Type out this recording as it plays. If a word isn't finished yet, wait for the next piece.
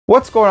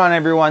What's going on,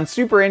 everyone?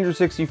 Super Andrew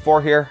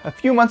 64 here. A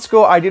few months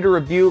ago I did a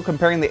review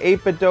comparing the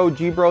 8BitDo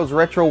GBros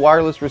Retro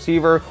Wireless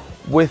Receiver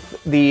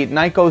with the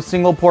Nyko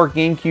single port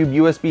GameCube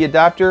USB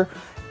adapter.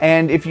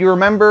 And if you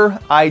remember,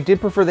 I did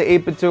prefer the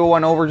 8BitDo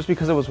one over just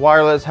because it was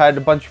wireless, had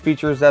a bunch of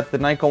features that the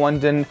Nyko one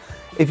didn't.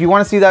 If you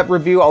want to see that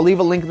review, I'll leave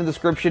a link in the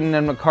description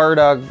and a card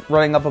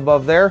running up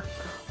above there.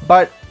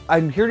 But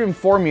I'm here to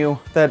inform you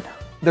that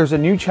there's a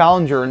new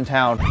challenger in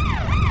town.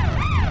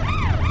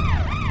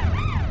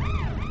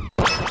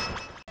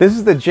 This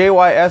is the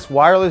JYS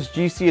Wireless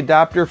GC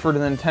Adapter for the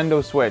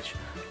Nintendo Switch.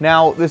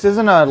 Now, this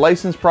isn't a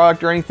licensed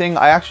product or anything.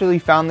 I actually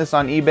found this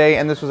on eBay,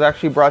 and this was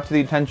actually brought to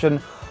the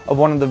attention of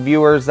one of the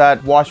viewers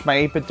that watched my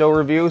 8BitDo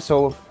review,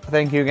 so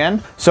thank you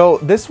again. So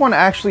this one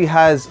actually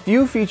has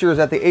few features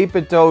that the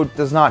 8BitDo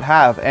does not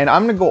have, and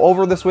I'm gonna go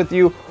over this with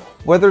you,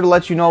 whether to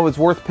let you know it's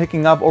worth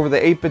picking up over the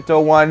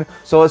 8BitDo one.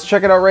 So let's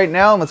check it out right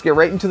now, and let's get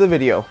right into the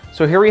video.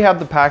 So here we have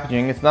the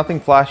packaging. It's nothing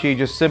flashy,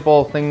 just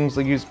simple things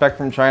like you expect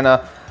from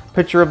China.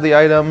 Picture of the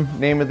item,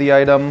 name of the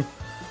item.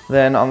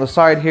 Then on the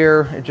side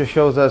here, it just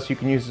shows us you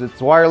can use it,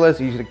 it's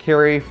wireless, easy to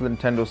carry for the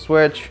Nintendo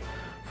Switch,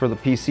 for the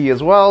PC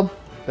as well.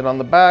 Then on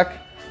the back,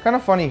 kind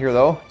of funny here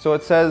though. So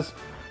it says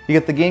you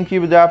get the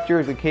GameCube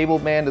adapter, the cable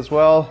band as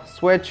well,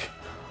 Switch,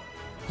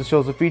 just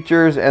shows the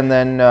features, and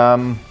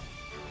then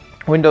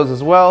Windows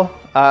as well.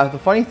 The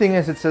funny thing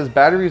is it says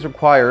batteries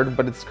required,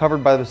 but it's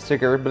covered by the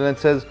sticker, but then it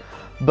says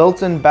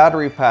built-in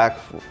battery pack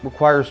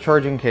requires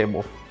charging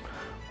cable.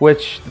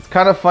 Which it's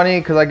kind of funny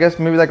because I guess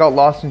maybe that got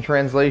lost in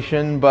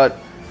translation, but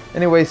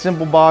anyway,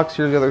 simple box.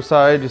 Here's the other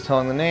side, just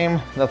telling the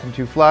name, nothing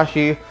too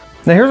flashy.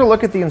 Now here's a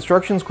look at the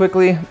instructions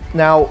quickly.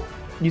 Now,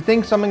 you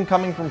think something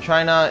coming from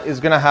China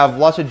is gonna have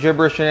lots of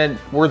gibberish in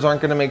it, words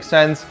aren't gonna make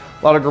sense,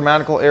 a lot of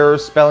grammatical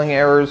errors, spelling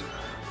errors,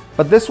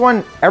 but this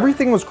one,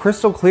 everything was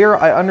crystal clear.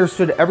 I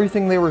understood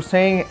everything they were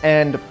saying,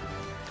 and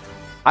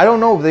I don't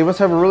know, they must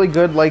have a really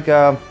good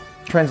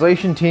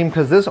translation team,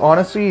 because this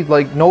honestly,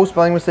 no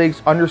spelling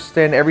mistakes,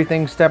 understand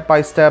everything step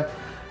by step,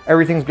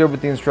 everything's good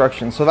with the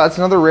instructions. So that's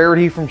another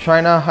rarity from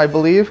China, I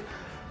believe.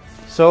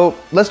 So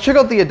let's check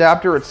out the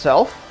adapter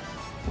itself.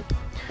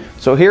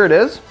 So here it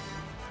is.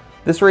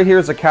 This right here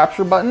is a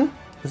capture button,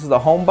 this is the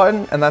home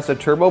button, and that's a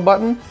turbo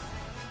button.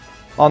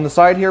 On the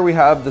side here we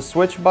have the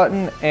switch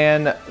button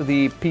and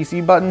the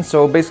PC button.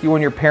 So basically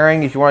when you're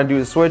pairing, if you want to do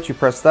the switch, you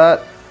press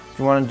that. If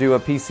you want to do a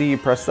PC, you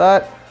press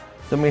that.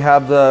 Then we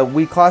have the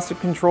Wii Classic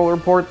controller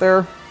port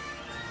there,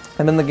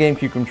 and then the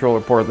GameCube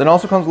controller port. Then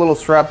also comes a little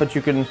strap that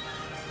you can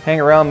hang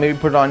around, maybe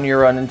put it on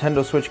your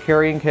Nintendo Switch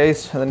carrying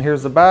case. And then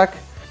here's the back,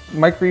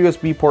 micro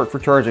USB port for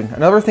charging.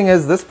 Another thing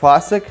is this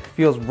plastic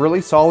feels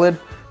really solid,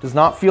 does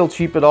not feel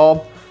cheap at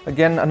all.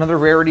 Again, another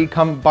rarity,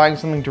 buying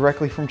something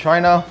directly from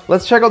China.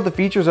 Let's check out the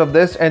features of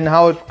this and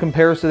how it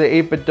compares to the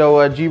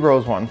 8BitDo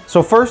GBros one.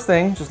 So first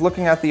thing, just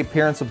looking at the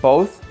appearance of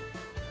both,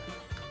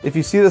 if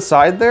you see the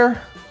side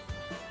there,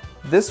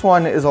 this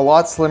one is a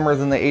lot slimmer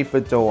than the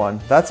 8BitDo one.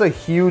 That's a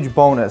huge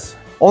bonus.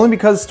 Only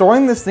because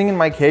storing this thing in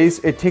my case,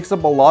 it takes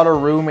up a lot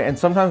of room, and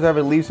sometimes I have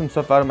to leave some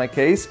stuff out of my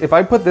case. If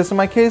I put this in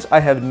my case, I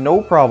have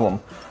no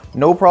problem.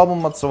 No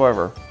problem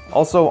whatsoever.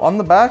 Also on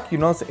the back, you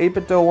notice the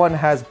 8BitDo one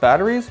has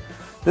batteries.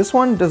 This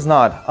one does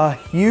not. A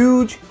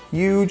huge,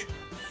 huge,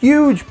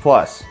 huge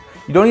plus.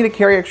 You don't need to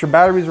carry extra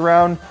batteries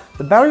around.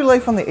 The battery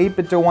life on the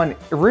 8BitDo one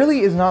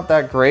really is not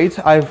that great.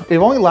 It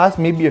only lasts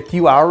maybe a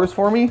few hours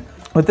for me.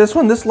 With this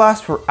one, this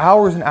lasts for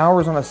hours and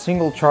hours on a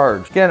single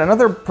charge. Again,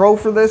 another pro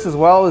for this as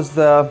well is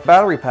the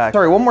battery pack.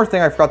 Sorry, one more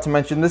thing I forgot to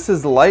mention. This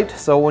is the light,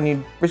 so when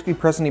you basically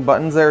press any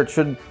buttons there, it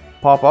should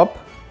pop up.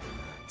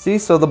 See,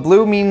 so the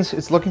blue means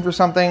it's looking for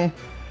something,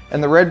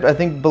 and the red, I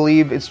think,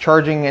 believe it's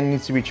charging and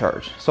needs to be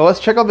charged. So let's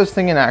check out this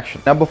thing in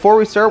action. Now, before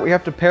we start, we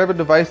have to pair the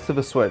device to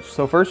the Switch.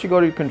 So first you go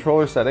to your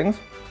controller settings,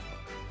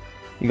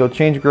 you go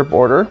change grip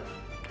order.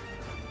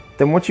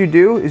 Then what you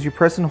do is you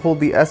press and hold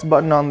the S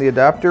button on the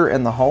adapter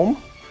and the home.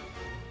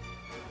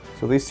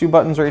 So these two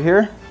buttons right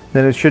here,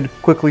 then it should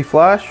quickly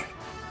flash.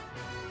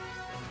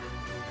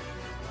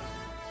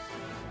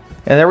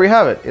 And there we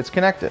have it, it's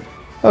connected.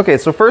 Okay,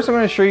 so first I'm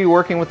going to show you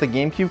working with the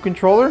GameCube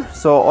controller.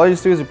 So all you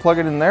just do is you plug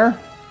it in there.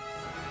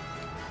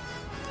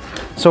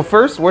 So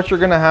first, what you're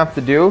going to have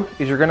to do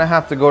is you're going to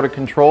have to go to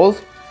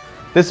controls.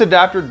 This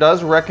adapter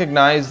does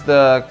recognize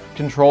the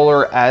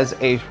controller as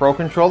a Pro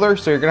controller,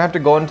 so you're going to have to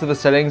go into the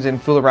settings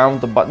and fool around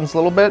with the buttons a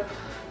little bit.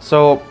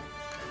 So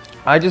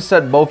I just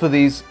set both of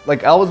these,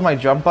 L is my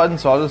jump button,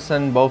 so I'll just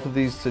send both of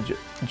these to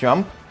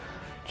jump.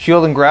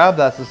 Shield and grab,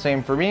 that's the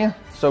same for me.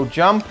 So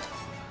jump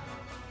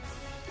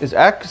is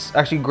X,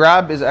 actually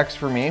grab is X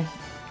for me.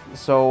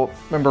 So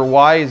remember,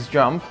 Y is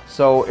jump,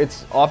 so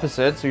it's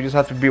opposite, so you just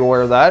have to be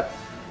aware of that.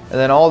 And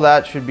then all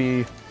that should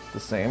be the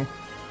same.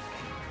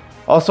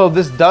 Also,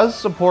 this does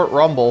support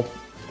rumble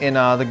in the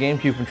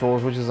GameCube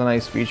controllers, which is a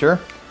nice feature.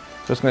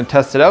 Just going to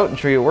test it out and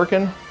show you it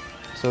working.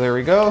 So there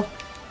we go.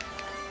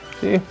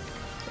 See?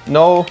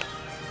 No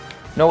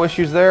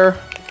issues there.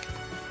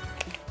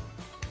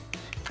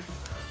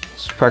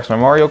 Just practice my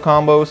Mario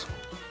combos.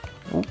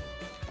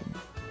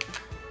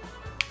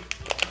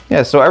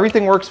 Yeah, so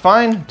everything works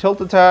fine.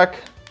 Tilt attack,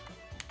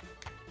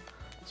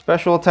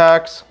 special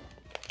attacks.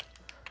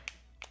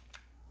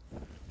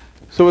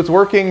 So it's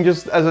working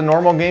just as a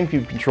normal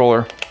GameCube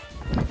controller.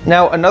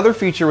 Now, another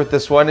feature with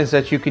this one is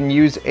that you can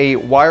use a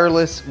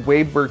wireless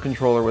Wavebird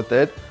controller with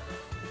it.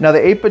 Now the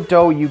 8-bit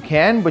DOE you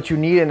can, but you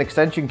need an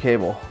extension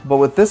cable. But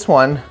with this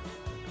one,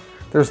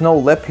 there's no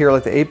lip here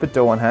like the 8-bit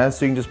DOE one has,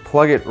 so you can just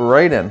plug it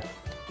right in.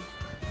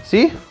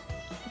 See?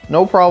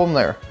 No problem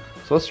there.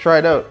 So let's try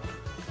it out.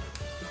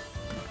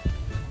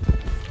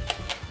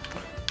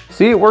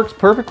 See, it works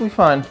perfectly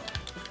fine.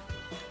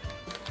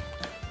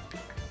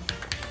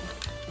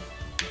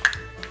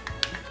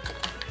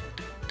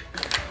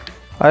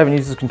 I haven't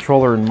used this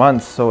controller in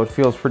months, so it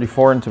feels pretty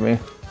foreign to me.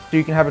 So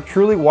you can have a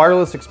truly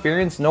wireless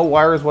experience, no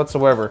wires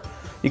whatsoever.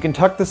 You can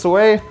tuck this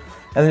away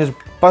and then just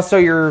bust out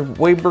your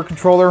Wavebird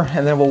controller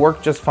and then it will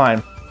work just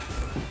fine.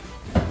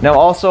 Now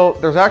also,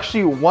 there's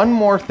actually one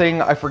more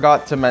thing I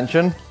forgot to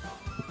mention.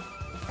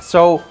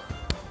 So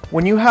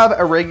when you have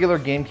a regular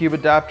GameCube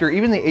adapter,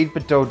 even the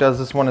 8-bit DOE does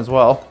this one as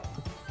well.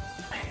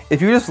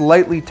 If you just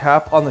lightly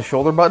tap on the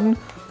shoulder button,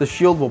 the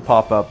shield will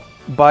pop up.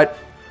 But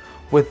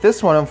with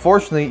this one,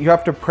 unfortunately, you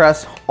have to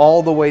press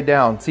all the way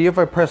down. See, if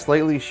I press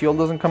lightly, shield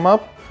doesn't come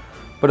up.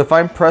 But if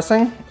I'm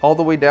pressing all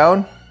the way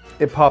down,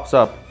 it pops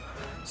up.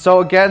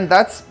 So again,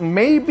 that's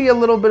maybe a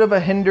little bit of a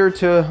hinder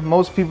to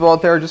most people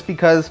out there, just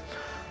because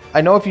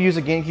I know if you use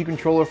a GameCube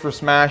controller for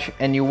Smash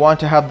and you want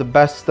to have the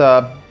best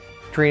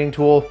training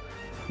tool,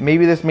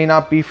 maybe this may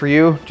not be for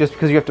you, just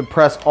because you have to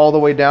press all the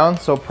way down.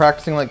 So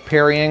practicing like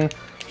parrying,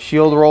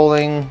 shield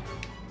rolling,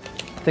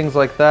 things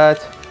like that.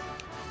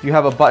 If you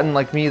have a button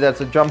like me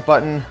that's a jump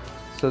button,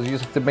 so you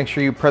just have to make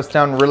sure you press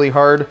down really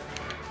hard,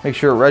 make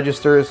sure it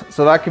registers.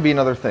 So that could be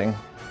another thing.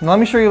 Now let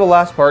me show you the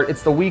last part.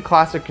 It's the Wii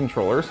Classic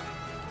controllers.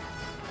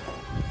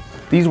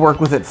 These work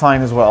with it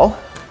fine as well.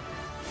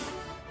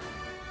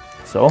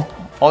 So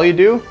all you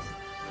do,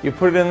 you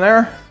put it in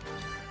there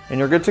and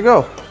you're good to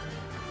go.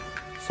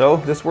 So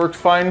this works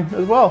fine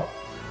as well.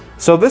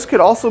 So this could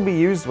also be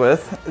used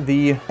with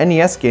the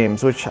NES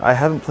games, which I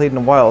haven't played in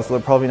a while, so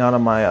they're probably not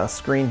on my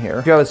screen here.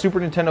 If you have a Super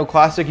Nintendo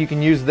Classic, you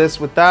can use this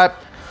with that.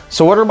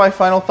 So what are my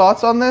final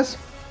thoughts on this?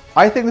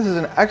 I think this is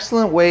an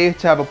excellent way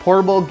to have a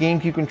portable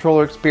GameCube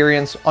controller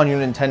experience on your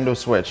Nintendo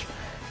Switch.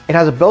 It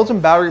has a built-in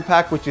battery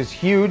pack, which is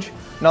huge,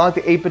 not like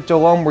the 8-bit DOE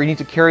one where you need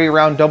to carry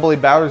around AA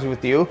batteries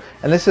with you.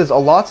 And this is a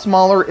lot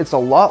smaller, it's a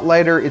lot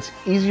lighter, it's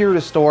easier to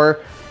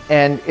store.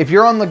 And if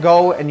you're on the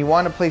go and you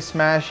want to play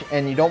Smash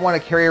and you don't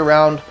want to carry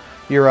around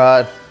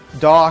your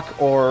dock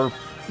or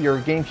your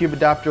GameCube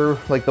adapter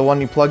like the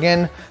one you plug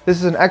in, this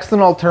is an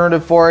excellent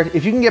alternative for it.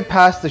 If you can get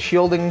past the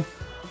shielding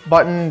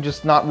button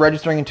just not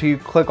registering until you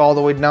click all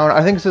the way down,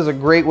 I think this is a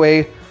great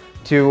way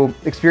to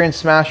experience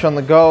Smash on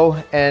the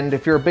go. And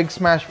if you're a big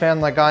Smash fan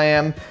like I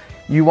am,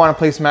 you want to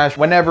play Smash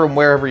whenever and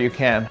wherever you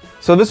can.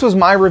 So this was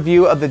my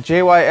review of the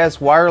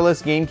JYS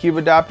Wireless GameCube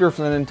Adapter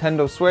for the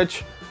Nintendo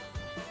Switch.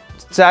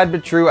 Sad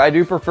but true, I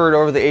do prefer it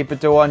over the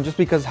 8-bit DOE one just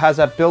because it has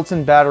that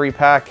built-in battery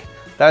pack.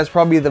 That is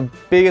probably the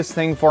biggest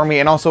thing for me,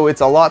 and also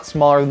it's a lot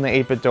smaller than the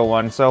 8-bit DOE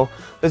one, so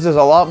this is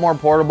a lot more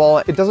portable.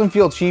 It doesn't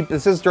feel cheap.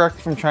 This is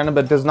directly from China,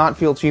 but it does not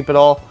feel cheap at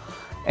all.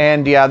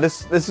 And yeah,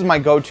 this is my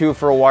go-to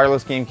for a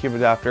wireless GameCube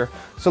adapter.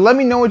 So let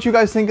me know what you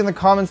guys think in the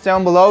comments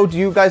down below. Do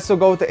you guys still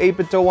go with the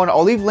 8-bit DOE one?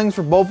 I'll leave links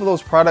for both of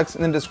those products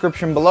in the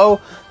description below.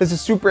 This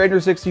is Super Andrew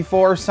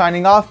 64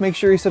 signing off. Make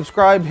sure you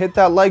subscribe, hit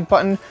that like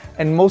button,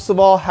 and most of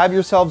all, have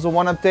yourselves a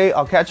one update.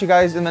 I'll catch you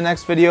guys in the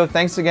next video.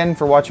 Thanks again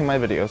for watching my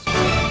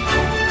videos.